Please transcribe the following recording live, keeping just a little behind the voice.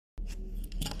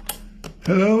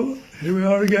Hello, here we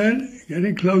are again,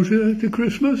 getting closer to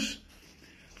Christmas,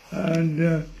 and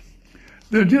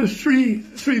there are just three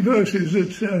verses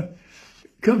that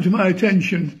come to my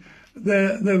attention.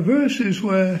 They're verses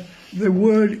where the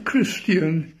word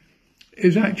Christian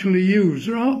is actually used.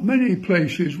 There aren't many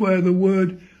places where the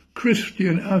word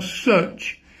Christian as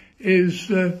such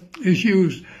is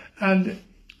used, and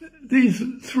these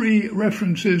three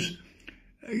references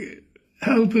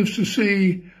help us to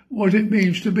see what it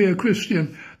means to be a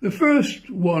Christian. The first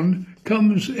one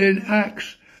comes in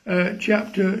Acts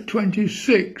chapter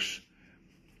 26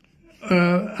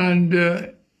 and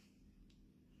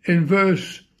in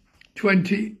verse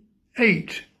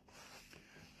 28.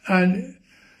 And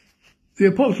the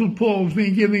Apostle Paul's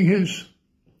been giving his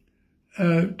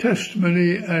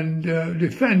testimony and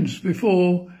defense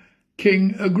before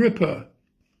King Agrippa.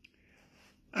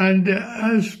 And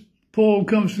as Paul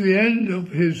comes to the end of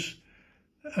his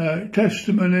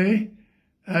testimony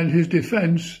and his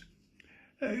defense,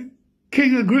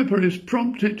 King Agrippa is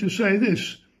prompted to say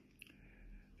this: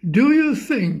 "Do you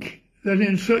think that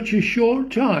in such a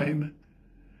short time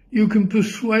you can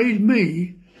persuade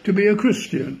me to be a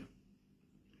Christian?"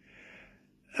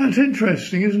 That's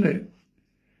interesting, isn't it?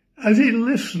 As he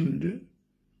listened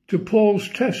to Paul's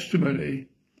testimony,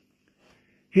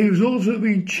 he was also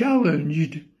being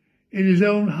challenged in his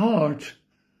own heart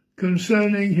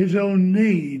concerning his own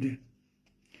need.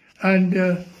 And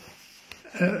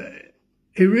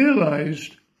he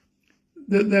realized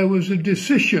that there was a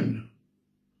decision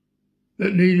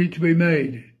that needed to be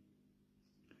made,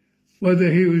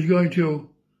 whether he was going to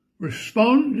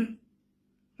respond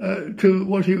to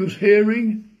what he was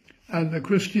hearing and the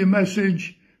Christian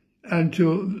message and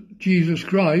to Jesus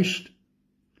Christ,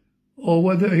 or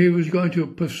whether he was going to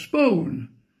postpone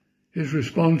his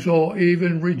response or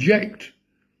even reject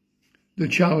the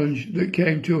challenge that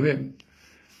came to him.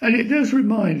 And it does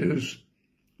remind us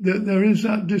that there is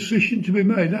that decision to be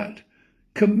made, that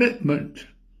commitment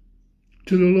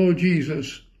to the Lord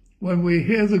Jesus when we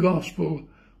hear the gospel,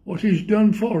 what he's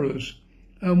done for us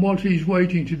and what he's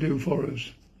waiting to do for us.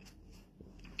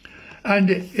 And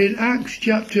in Acts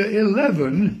chapter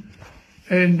 11,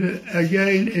 and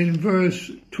again in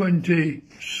verse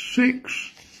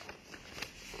 26,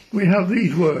 we have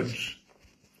these words: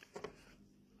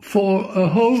 "For a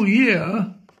whole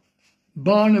year,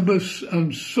 Barnabas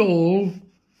and Saul,"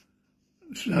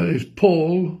 that is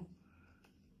Paul,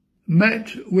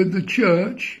 "met with the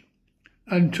church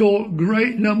and taught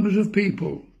great numbers of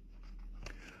people.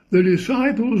 The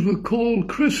disciples were called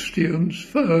Christians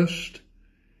first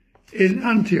in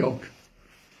Antioch."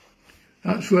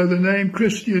 That's where the name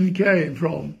Christian came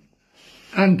from,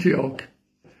 Antioch.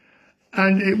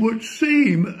 And it would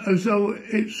seem as though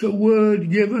it's a word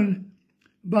given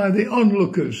by the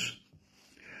onlookers.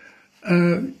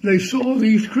 They saw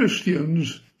these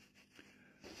Christians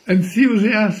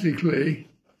enthusiastically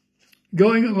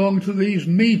going along to these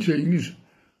meetings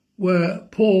where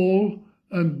Paul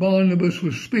and Barnabas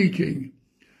were speaking,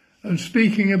 and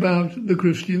speaking about the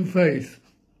Christian faith.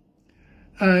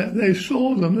 They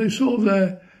saw them, they saw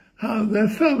their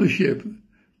fellowship.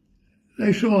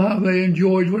 They saw how they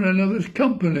enjoyed one another's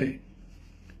company,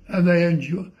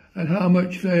 and how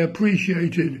much they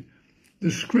appreciated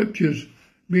the scriptures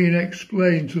being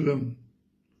explained to them.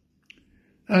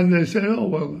 And they said, "Oh,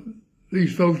 well,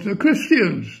 these folks are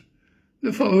Christians.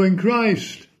 They're following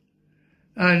Christ."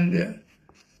 And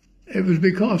it was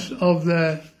because of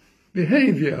their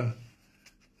behaviour,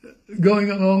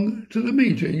 going along to the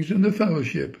meetings and the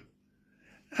fellowship.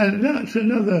 And that's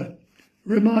another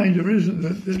reminder, isn't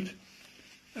it, that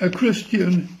a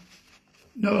Christian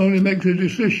not only makes a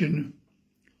decision,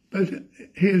 but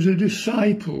he is a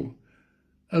disciple,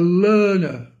 a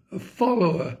learner, a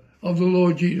follower of the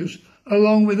Lord Jesus,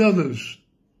 along with others.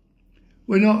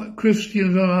 We're not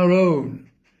Christians on our own.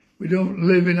 We don't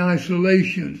live in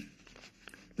isolation.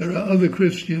 There are other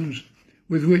Christians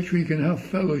with which we can have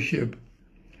fellowship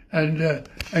and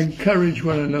encourage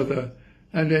one another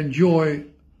and enjoy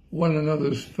one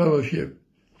another's fellowship.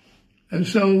 And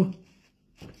so,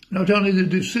 not only the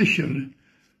decision,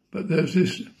 but there's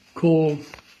this call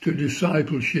to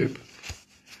discipleship.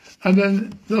 And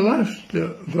then the last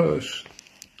verse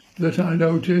that I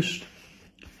noticed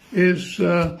is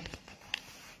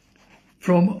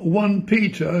from 1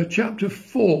 Peter chapter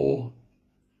 4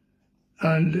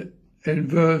 and in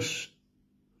verse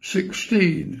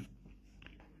 16.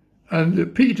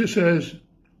 And Peter says,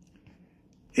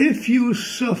 "If you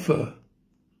suffer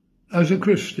as a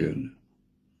Christian,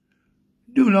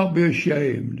 do not be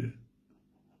ashamed,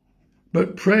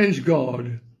 but praise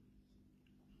God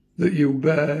that you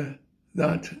bear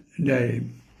that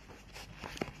name."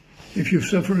 if you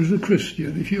suffer as a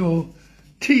Christian, if you're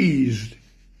teased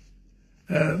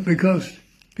because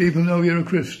people know you're a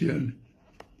Christian,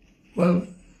 well,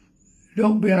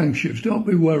 don't be anxious, don't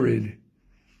be worried,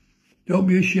 don't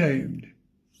be ashamed.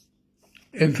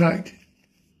 In fact,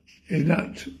 in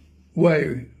that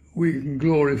way, we can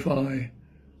glorify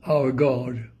our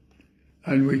God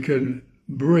and we can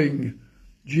bring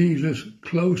Jesus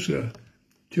closer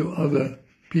to other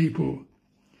people.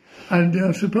 And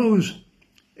I suppose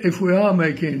if we are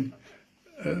making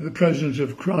the presence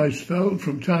of Christ felt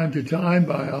from time to time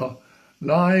by our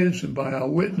lives and by our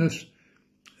witness,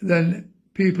 then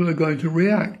people are going to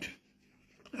react.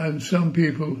 And some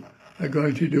people are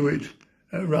going to do it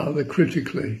rather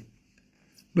critically.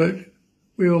 But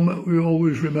we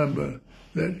always remember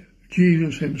that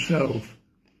Jesus himself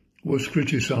was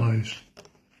criticized.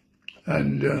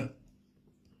 And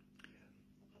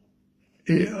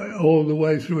all the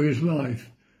way through his life,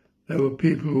 there were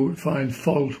people who would find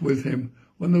fault with him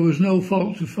when there was no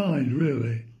fault to find,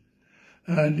 really.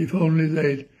 And if only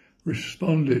they'd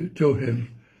responded to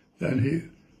him,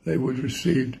 then they would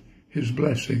receive his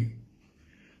blessing.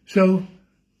 So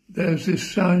there's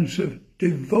this sense of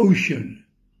devotion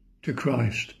to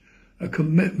Christ, a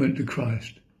commitment to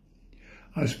Christ.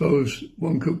 I suppose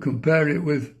one could compare it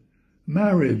with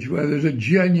marriage, where there's a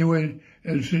genuine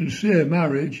and sincere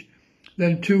marriage,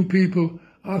 then two people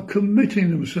are committing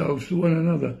themselves to one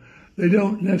another. They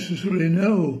don't necessarily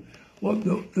know what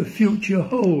the future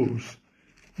holds,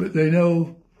 but they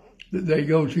know that they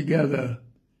go together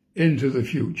into the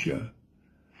future,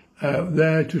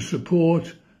 there to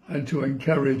support and to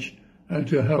encourage and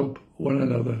to help one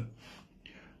another.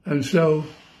 And so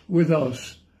with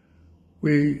us,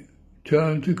 we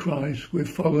turn to Christ, we're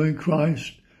following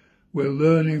Christ, we're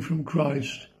learning from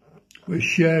Christ, we're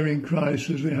sharing Christ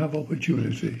as we have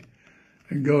opportunity,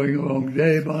 and going along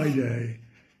day by day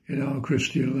in our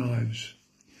Christian lives.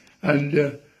 And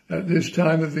at this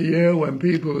time of the year, when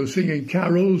people are singing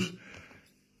carols,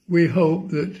 we hope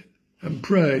that and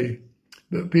pray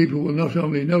that people will not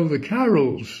only know the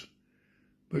carols,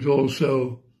 but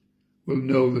also will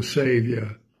know the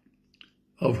Saviour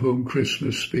of whom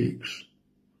Christmas speaks.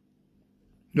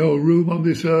 No room on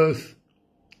this earth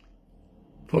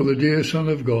for the dear Son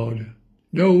of God,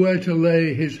 nowhere to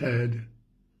lay his head.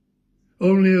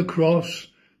 Only a cross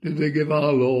did they give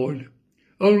our Lord,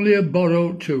 only a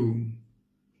borrowed tomb.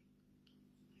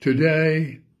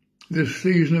 Today, this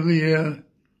season of the year,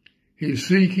 he's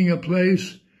seeking a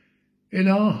place in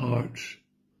our hearts.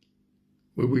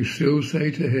 Will we still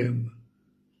say to him,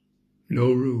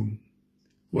 no room?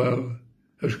 Well,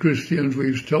 as Christians,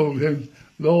 we've told him,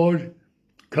 Lord,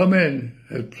 come in,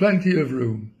 there's plenty of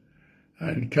room,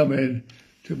 and come in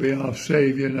to be our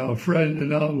Saviour and our friend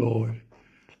and our Lord,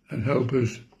 and help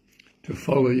us to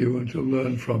follow you and to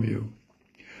learn from you.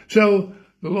 So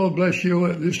the Lord bless you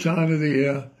at this time of the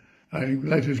year, and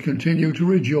let us continue to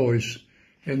rejoice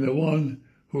in the one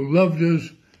who loved us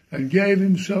and gave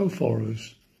himself for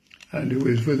us, and who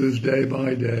is with us day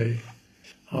by day,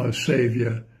 our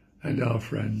Saviour and our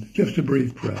friend. Just a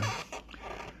brief prayer.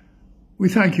 We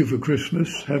thank you for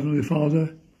Christmas, Heavenly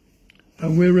Father,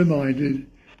 and we're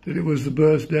reminded that it was the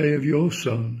birthday of your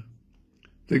Son,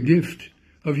 the gift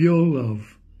of your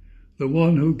love, the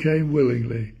one who came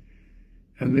willingly,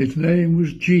 and his name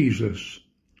was Jesus,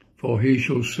 for he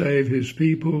shall save his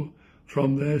people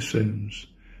from their sins.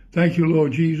 Thank you,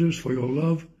 Lord Jesus, for your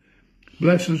love.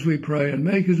 Bless us, we pray, and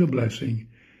make us a blessing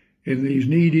in these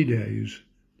needy days.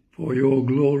 For your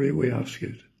glory we ask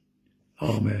it.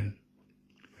 Amen.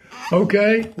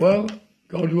 Okay, well,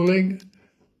 God willing,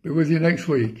 be with you next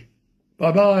week.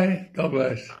 Bye-bye. God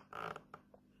bless.